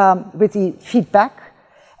with the feedback,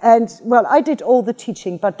 and well, I did all the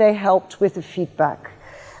teaching, but they helped with the feedback.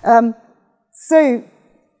 So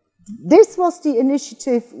this was the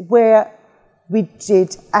initiative where we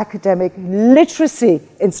did academic literacy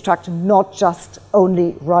instruction, not just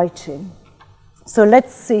only writing. So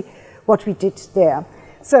let's see what we did there.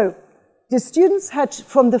 So the students had,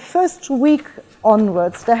 from the first week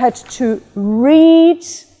onwards, they had to read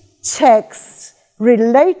text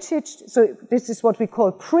related, so this is what we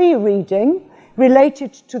call pre-reading,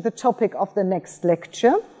 related to the topic of the next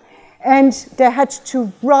lecture. And they had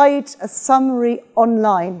to write a summary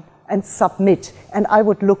online and submit, and I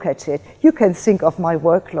would look at it. You can think of my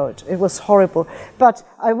workload. It was horrible. But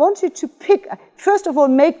I wanted to pick, first of all,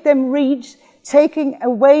 make them read, taking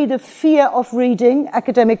away the fear of reading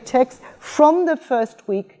academic text from the first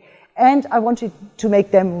week, and I wanted to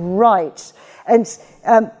make them write. And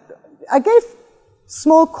I gave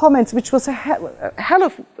small comments, which was a hell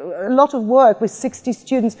of a lot of work with 60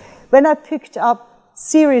 students, when I picked up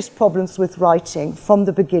serious problems with writing from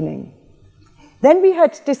the beginning. Then we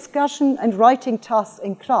had discussion and writing tasks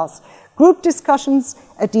in class, group discussions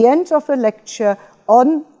at the end of a lecture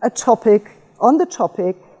on a topic,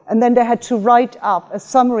 and then they had to write up a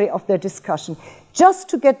summary of their discussion, just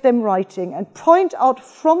to get them writing and point out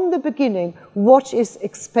from the beginning what is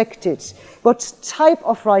expected, what type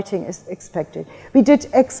of writing is expected. We did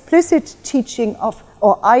explicit teaching of,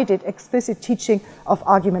 or I did explicit teaching of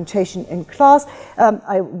argumentation in class.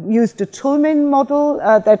 I used the Tullman model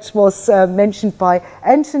that was mentioned by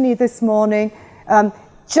Anthony this morning,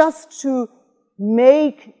 just to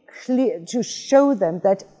make clear, to show them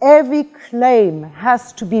that every claim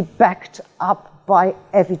has to be backed up by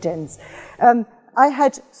evidence. I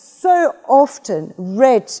had so often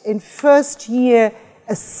read in first year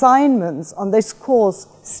assignments on this course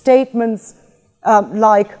statements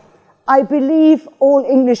like, I believe all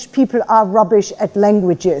English people are rubbish at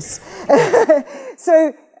languages.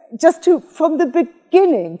 So just to, from the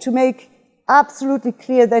beginning, to make absolutely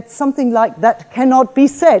clear that something like that cannot be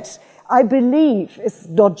said. I believe is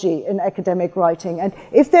dodgy in academic writing, and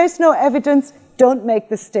if there's no evidence, don't make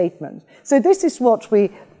the statement. So this is what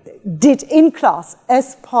we did in class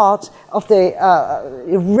as part of the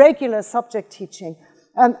regular subject teaching.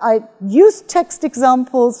 I used text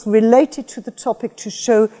examples related to the topic to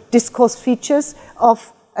show discourse features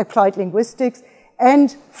of applied linguistics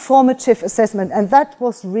and formative assessment, and that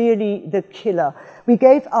was really the killer. We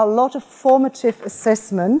gave a lot of formative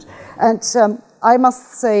assessment, and I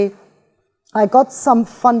must say I got some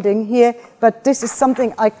funding here, but this is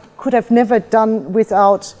something I could have never done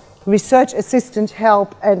without research assistant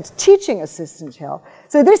help and teaching assistant help.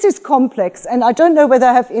 So this is complex, and I don't know whether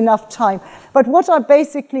I have enough time. But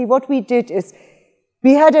what we did is,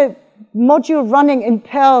 we had a module running in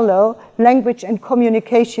parallel, language and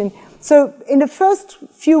communication. So in the first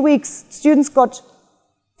few weeks, students got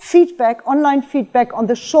feedback, online feedback on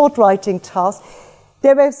the short writing task.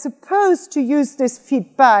 They were supposed to use this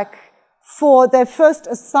feedback for their first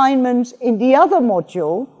assignment in the other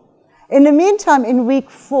module. In the meantime, in week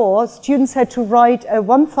 4, students had to write a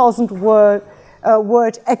 1,000 word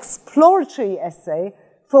exploratory essay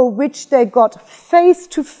for which they got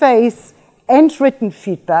face-to-face and written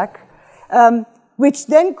feedback, which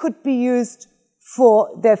then could be used for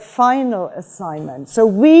their final assignment. So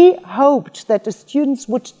we hoped that the students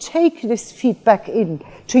would take this feedback in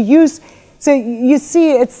to use. So you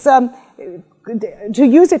see, it's to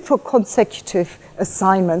use it for consecutive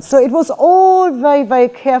assignments. So it was all very, very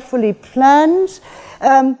carefully planned.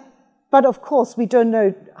 But of course, we don't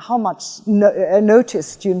know how much notice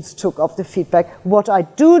students took of the feedback. What I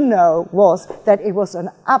do know was that it was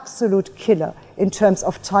an absolute killer in terms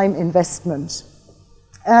of time investment.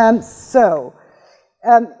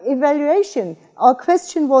 Evaluation. Our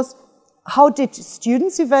question was, how did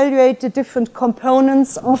students evaluate the different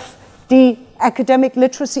components of the academic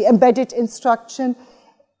literacy embedded instruction?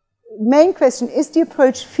 Main question, is the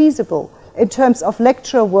approach feasible? In terms of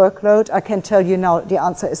lecturer workload, I can tell you now the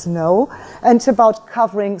answer is no. And about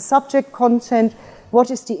covering subject content, what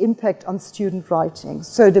is the impact on student writing?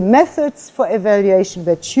 So the methods for evaluation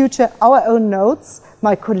were tutor, our own notes,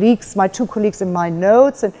 my two colleagues and my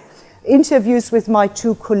notes, and interviews with my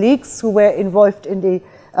 2 colleagues who were involved in the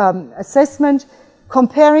assessment,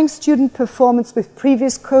 comparing student performance with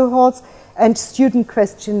previous cohorts, and student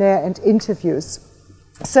questionnaire and interviews.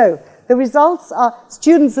 So the results are,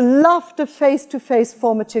 students love the face-to-face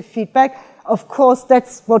formative feedback. Of course,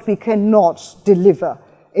 that's what we cannot deliver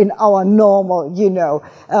in our normal,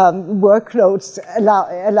 workloads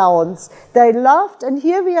allowance. They loved, and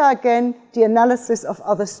here we are again, the analysis of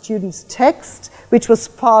other students' text, which was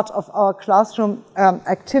part of our classroom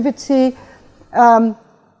activity.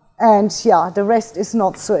 The rest is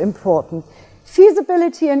not so important.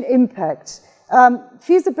 Feasibility and impact.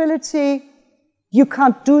 Feasibility, you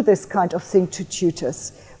can't do this kind of thing to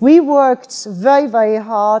tutors. We worked very, very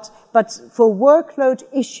hard, but for workload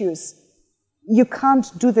issues, you can't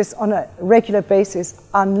do this on a regular basis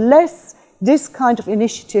unless this kind of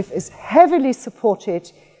initiative is heavily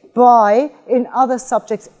supported by, in other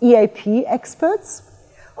subjects, EAP experts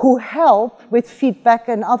who help with feedback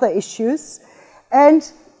and other issues. And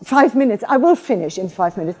 5 minutes, I will finish in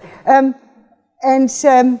 5 minutes. And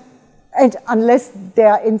unless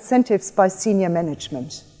there are incentives by senior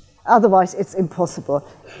management. Otherwise, it's impossible.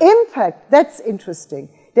 Impact, that's interesting.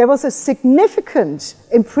 There was a significant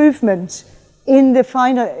improvement in the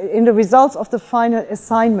results of the final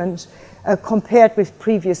assignment compared with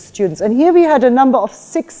previous students. And here we had a number of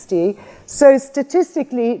 60, so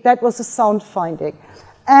statistically, that was a sound finding.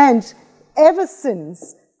 And ever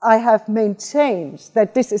since, I have maintained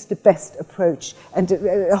that this is the best approach and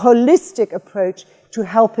a holistic approach to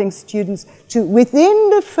helping students to, within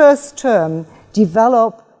the first term,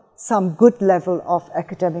 develop some good level of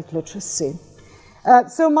academic literacy.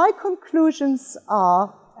 So my conclusions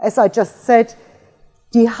are, as I just said,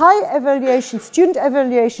 the high evaluation, student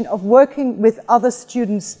evaluation of working with other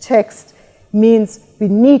students' text means we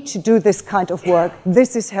need to do this kind of work.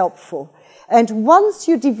 This is helpful. And once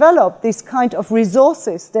you develop these kind of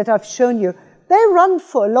resources that I've shown you, they run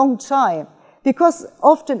for a long time because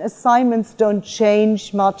often assignments don't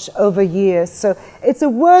change much over years. So it's a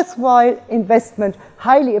worthwhile investment,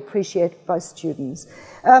 highly appreciated by students.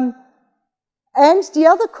 And the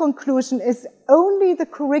other conclusion is only the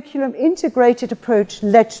curriculum integrated approach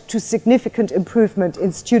led to significant improvement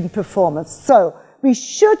in student performance. So we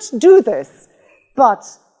should do this, but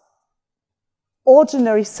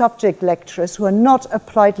ordinary subject lecturers who are not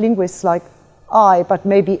applied linguists like I, but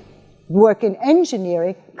maybe work in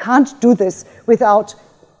engineering, can't do this without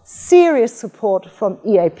serious support from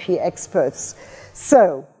EAP experts.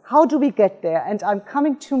 So how do we get there? And I'm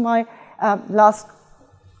coming to my last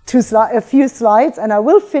a few slides, and I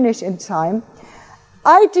will finish in time.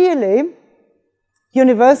 Ideally,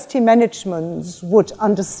 university managements would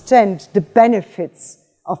understand the benefits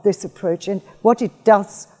of this approach and what it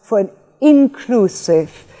does for an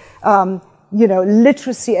inclusive,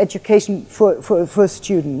 literacy education for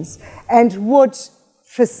students, and would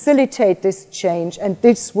facilitate this change, and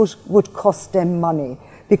this would cost them money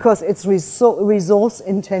because it's resource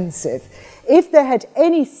intensive. if they had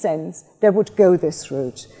any sense, they would go this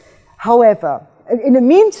route. However, in the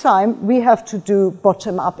meantime, we have to do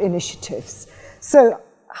bottom-up initiatives. So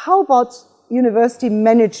how about university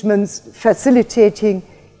managements facilitating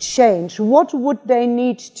change? What would they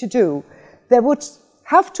need to do? They would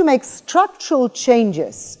have to make structural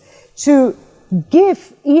changes to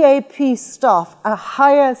give EAP staff a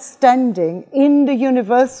higher standing in the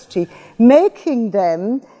university, making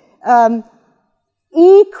them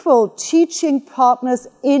equal teaching partners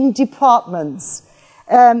in departments.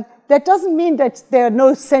 That doesn't mean that there are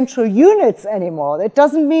no central units anymore. That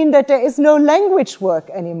doesn't mean that there is no language work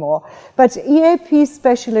anymore. But EAP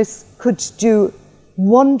specialists could do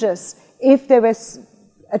wonders if they were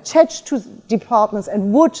attached to departments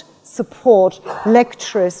and would support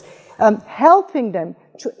lecturers, helping them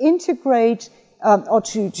to integrate or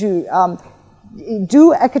to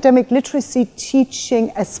do academic literacy teaching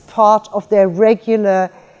as part of their regular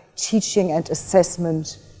teaching and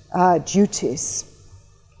assessment duties.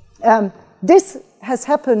 This has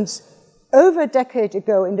happened over a decade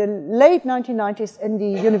ago, in the late 1990s, in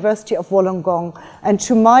the University of Wollongong, and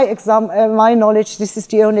to my knowledge, this is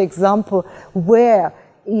the only example where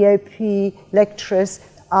EAP lecturers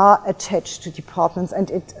are attached to departments,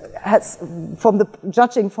 and it has,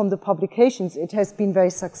 judging from the publications, it has been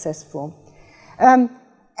very successful.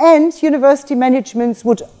 And university managements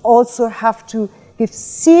would also have to give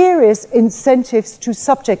serious incentives to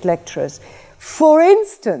subject lecturers. For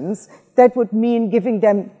instance, that would mean giving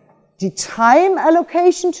them the time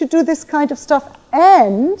allocation to do this kind of stuff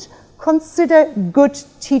and consider good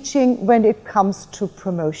teaching when it comes to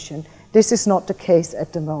promotion. This is not the case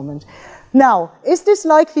at the moment. Now, is this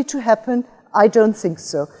likely to happen? I don't think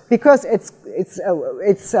so, because it's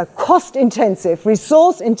cost-intensive,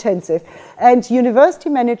 resource-intensive, and university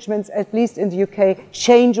managements, at least in the UK,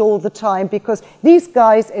 change all the time, because these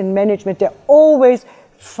guys in management, they always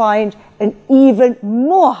find an even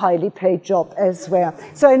more highly paid job elsewhere.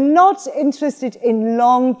 So I'm not interested in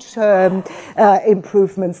long-term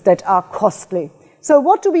improvements that are costly. So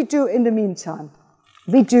what do we do in the meantime?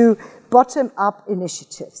 We do bottom-up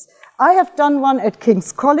initiatives. I have done one at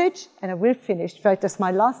King's College, and I will finish. In fact, that's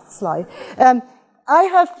my last slide. I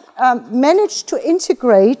have managed to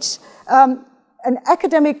integrate an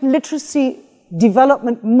academic literacy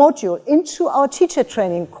development module into our teacher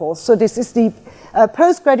training course. So this is the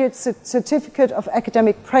postgraduate certificate of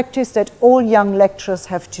academic practice that all young lecturers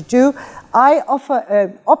have to do. I offer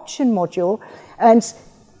an option module, and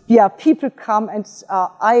yeah, people come and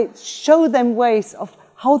I show them ways of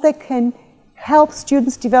how they can help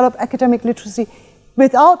students develop academic literacy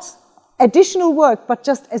without additional work, but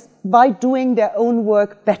just by doing their own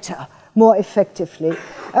work better, more effectively.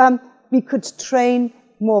 We could train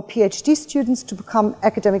more PhD students to become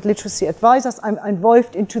academic literacy advisors. I'm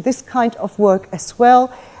involved into this kind of work as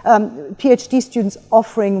well. PhD students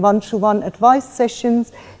offering one-to-one advice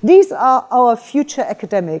sessions. These are our future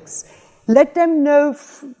academics. Let them know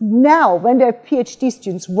now, when they're PhD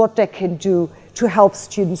students, what they can do to help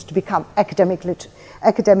students to become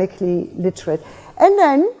academically literate. And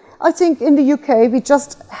then, I think in the UK, we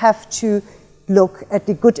just have to look at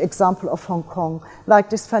the good example of Hong Kong, like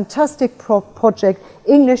this fantastic project,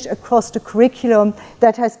 English Across the Curriculum,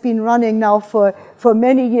 that has been running now for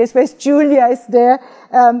many years. Where's Julia is there.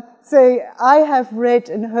 So I have read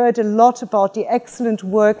and heard a lot about the excellent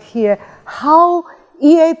work here, how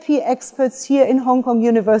EAP experts here in Hong Kong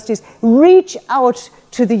universities reach out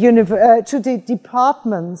to the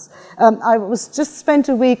departments. I was just spent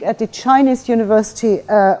a week at the Chinese University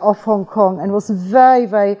of Hong Kong and was very,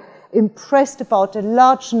 very impressed about the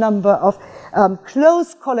large number of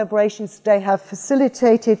close collaborations they have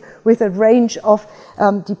facilitated with a range of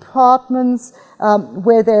departments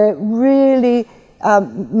where they really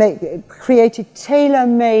created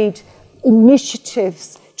tailor-made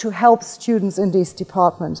initiatives to help students in these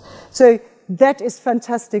departments. So that is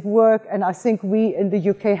fantastic work, and I think we in the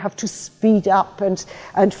UK have to speed up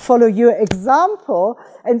and follow your example.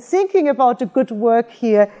 And thinking about the good work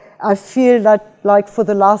here, I feel that, like for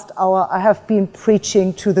the last hour, I have been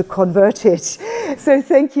preaching to the converted. So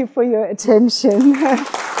thank you for your attention.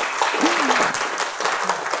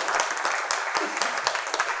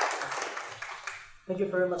 Thank you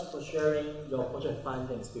very much for sharing your project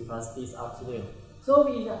findings with us this afternoon. So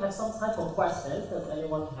we have some time for questions. Does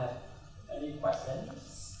anyone have any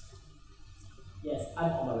questions? Yes,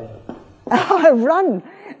 I'm on my way. Run!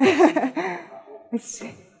 Let's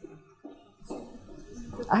see.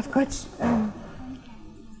 I've got...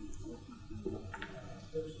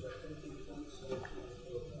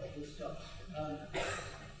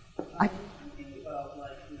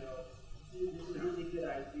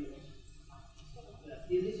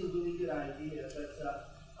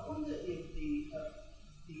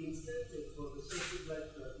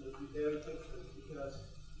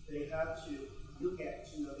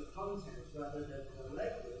 rather than the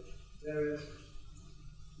language, whereas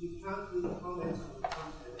you can't really comment on the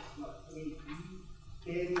content as much. I mean, you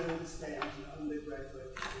barely understand the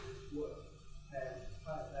undergraduate work and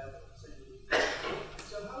high level secondary.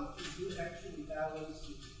 So how do you actually balance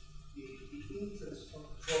the interest of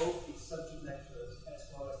both the subject lecturers as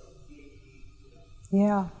well as the PhD?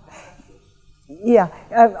 Yeah. Yeah,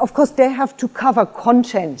 of course they have to cover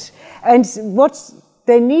content, and what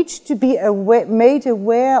they need to be made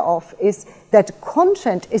aware of is that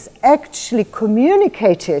content is actually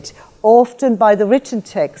communicated often by the written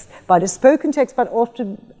text, by the spoken text, but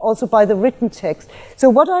often also by the written text. So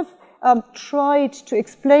what I've tried to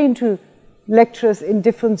explain to lecturers in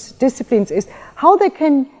different disciplines is how they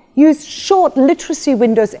can use short literacy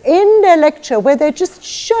windows in their lecture where they just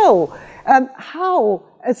show how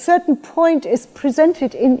a certain point is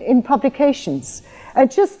presented in publications.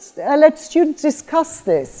 And just let students discuss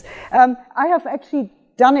this. I have actually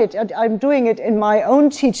done it, and I'm doing it in my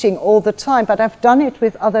own teaching all the time, but I've done it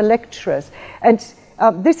with other lecturers. And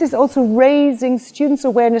this is also raising students'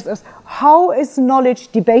 awareness of how is knowledge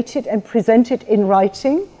debated and presented in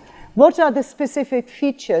writing? What are the specific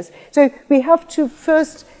features? So we have to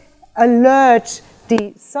first alert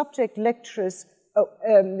the subject lecturers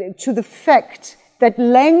to the fact that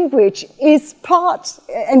language is part,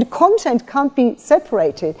 and content can't be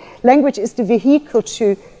separated. Language is the vehicle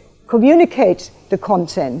to communicate the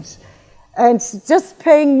content. And just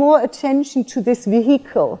paying more attention to this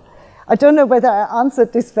vehicle. I don't know whether I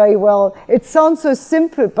answered this very well. It sounds so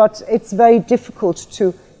simple, but it's very difficult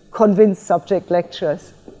to convince subject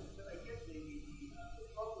lecturers.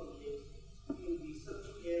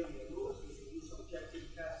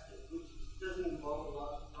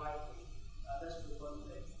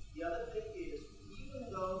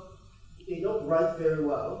 They don't write very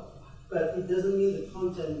well, but it doesn't mean the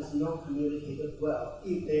content is not communicated well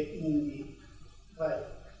if they're in the, like,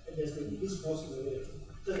 I guess the discourse community.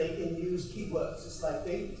 So they can use keywords, just like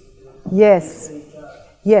babies. You know? Yes.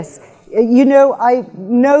 Yes. You know, I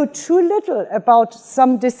know too little about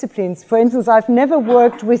some disciplines. For instance, I've never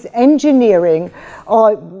worked with engineering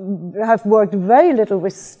or have worked very little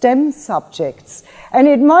with STEM subjects. And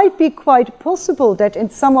it might be quite possible that in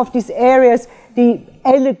some of these areas, the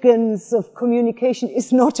elegance of communication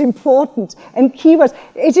is not important, and keywords,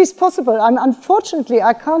 it is possible. Unfortunately,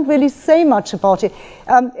 I can't really say much about it.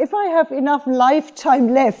 If I have enough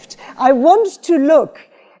lifetime left, I want to look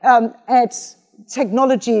at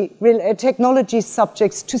technology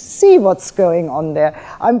subjects to see what's going on there.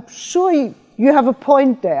 I'm sure you have a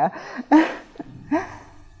point there.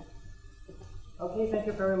 Okay, thank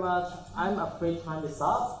you very much. I'm afraid time is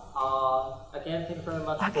up. Again, thank you very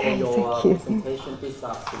much for your presentation this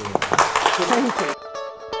afternoon. Thank you.